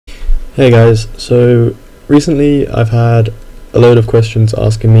Hey guys, so recently I've had a load of questions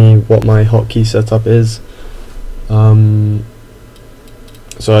asking me what my hotkey setup is, so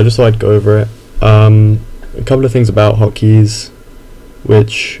I just thought I'd go over it. A couple of things about hotkeys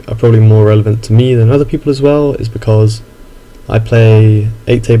which are probably more relevant to me than other people as well is because I play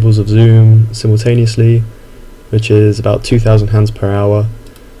 8 tables of Zoom simultaneously, which is about 2,000 hands per hour.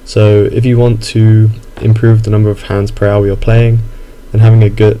 So if you want to improve the number of hands per hour you're playing, then having a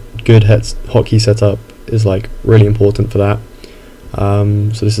good hotkey setup is like really important for that.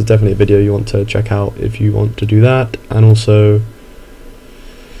 So this is definitely a video you want to check out if you want to do that, and also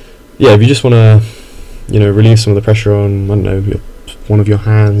if you just want to relieve some of the pressure on, I don't know, one of your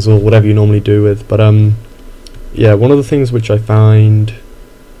hands or whatever you normally do with. But one of the things which I find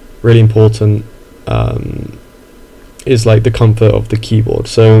really important is like the comfort of the keyboard.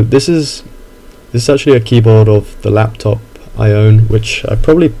 So this is actually a keyboard of the laptop I own, which I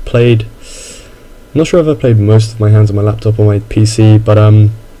probably played, I'm not sure if I played most of my hands on my laptop or my PC, but I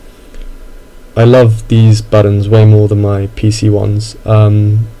love these buttons way more than my PC ones.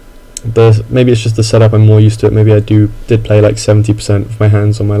 Maybe it's just the setup, I'm more used to it. Maybe I did play like 70% of my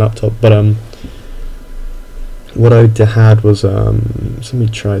hands on my laptop, but what I had was, so let me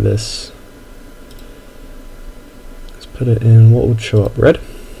try this. Let's put it in, what would show up? Red?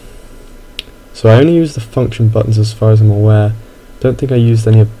 So I only use the function buttons as far as I'm aware. Don't think I used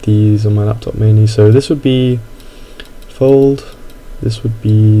any of these on my laptop mainly. So this would be fold, this would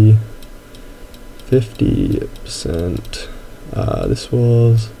be 50%, this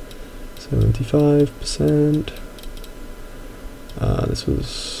was 75%, this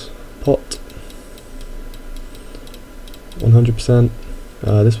was pot, 100%,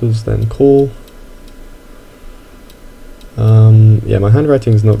 this was then call. My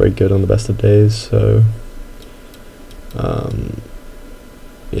handwriting is not very good on the best of days, so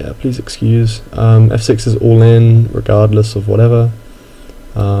please excuse. F6 is all in regardless of whatever.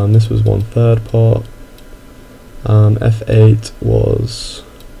 This was 1/3 pot. F8 was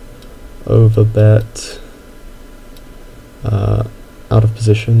over bet, out of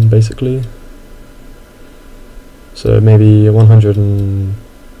position basically, so maybe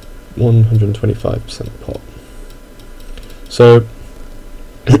 125% pot. So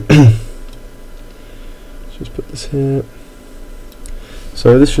just put this here.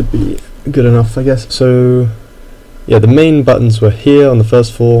 So this should be good enough, I guess. So the main buttons were here on the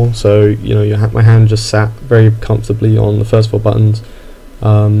first 4. So my hand just sat very comfortably on the first 4 buttons.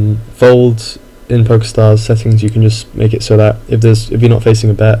 Fold in PokerStars settings, you can just make it so that if you're not facing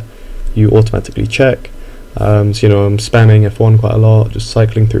a bet, you automatically check. So I'm spamming F1 quite a lot, just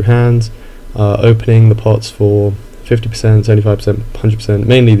cycling through hands, opening the pots for 50%, 75%, 100%,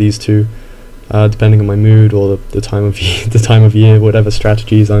 mainly these two, depending on my mood or the time of year, whatever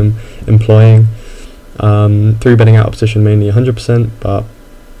strategies I'm employing. 3-betting out of position mainly 100%, but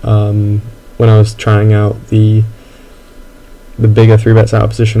when I was trying out the bigger 3-bets out of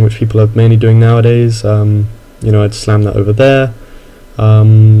position, which people are mainly doing nowadays, I'd slam that over there.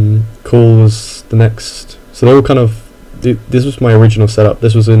 Call was the next, so they're all kind of, this was my original setup.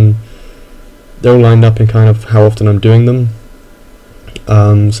 They're all lined up in kind of how often I'm doing them.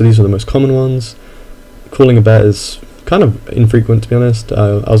 So these are the most common ones. Calling a bet is kind of infrequent, to be honest.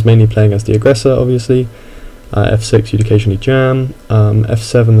 I was mainly playing as the aggressor, obviously. F6 you'd occasionally jam.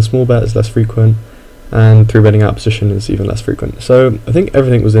 F7 the small bet is less frequent, and 3-betting out position is even less frequent. So I think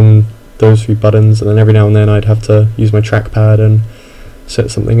everything was in those 3 buttons, and then every now and then I'd have to use my trackpad and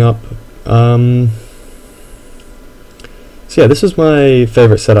set something up. So this is my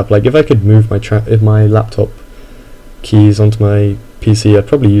favorite setup. Like if I could move my laptop keys onto my PC, I'd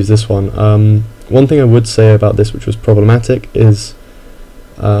probably use this one. One thing I would say about this which was problematic is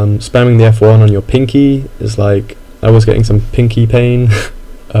spamming the F1 on your pinky is like, I was getting some pinky pain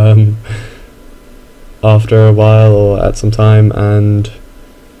after a while or at some time, and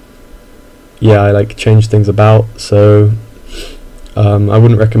I like changed things about. So I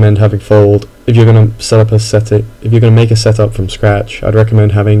wouldn't recommend having fold if you're going to set up if you're going to make a setup from scratch. I'd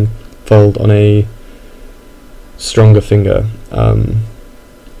recommend having fold on a stronger finger.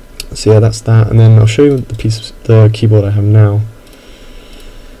 So that's that, and then I'll show you the keyboard I have now.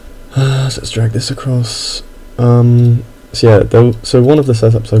 So let's drag this across. So one of the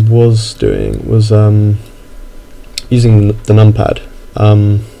setups I was doing was using the numpad.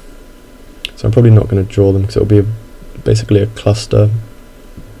 So I'm probably not going to draw them because it'll be basically a cluster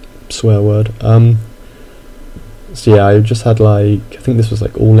swear word. So I just had I think this was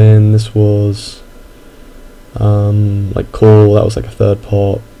like all in, this was like call, that was like a 3rd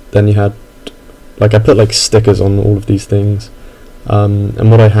pot. Then you had, like I put like stickers on all of these things.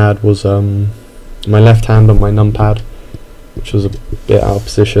 and what I had was my left hand on my numpad, which was a bit out of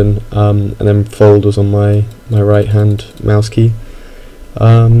position, and then fold was on my right hand mouse key.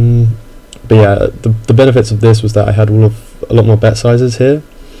 But yeah, the benefits of this was that I had a lot more bet sizes here.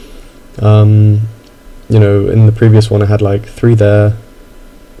 You know, in the previous one I had like 3 there,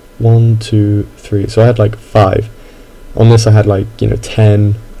 1, 2, 3, so I had like 5. On this I had like, you know,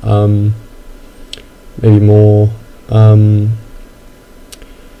 10, maybe more. But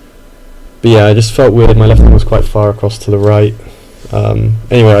yeah, I just felt weird. My left hand was quite far across to the right.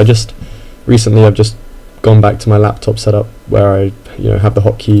 Anyway, recently I've just gone back to my laptop setup where I, you know, have the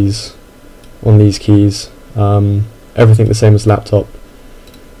hotkeys on these keys. Everything the same as laptop.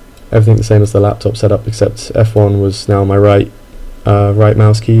 Everything the same as the laptop setup, except F1 was now my right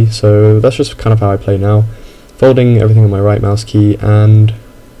mouse key. So that's just kind of how I play now. Folding everything on my right mouse key, and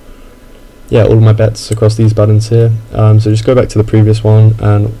yeah, all of my bets across these buttons here. So just go back to the previous one,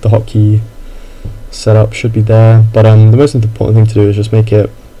 and the hotkey setup should be there. But the most important thing to do is just make it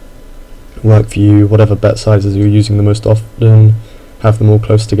work for you. Whatever bet sizes you're using the most often, have them all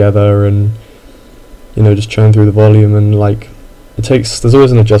close together, and you know, just churn through the volume. And like, there's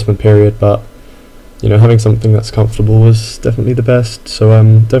always an adjustment period, but you know, having something that's comfortable is definitely the best. So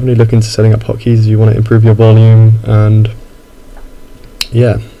definitely look into setting up hotkeys if you want to improve your volume. And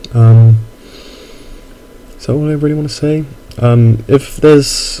yeah, is that all I really want to say?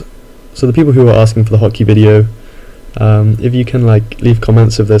 So the people who are asking for the hotkey video, if you can like leave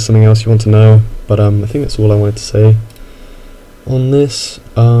comments if there's something else you want to know. But I think that's all I wanted to say on this.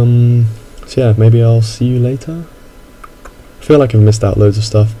 So yeah, maybe I'll see you later. I feel like I've missed out loads of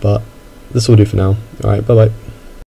stuff, but this will do for now. Alright, bye bye.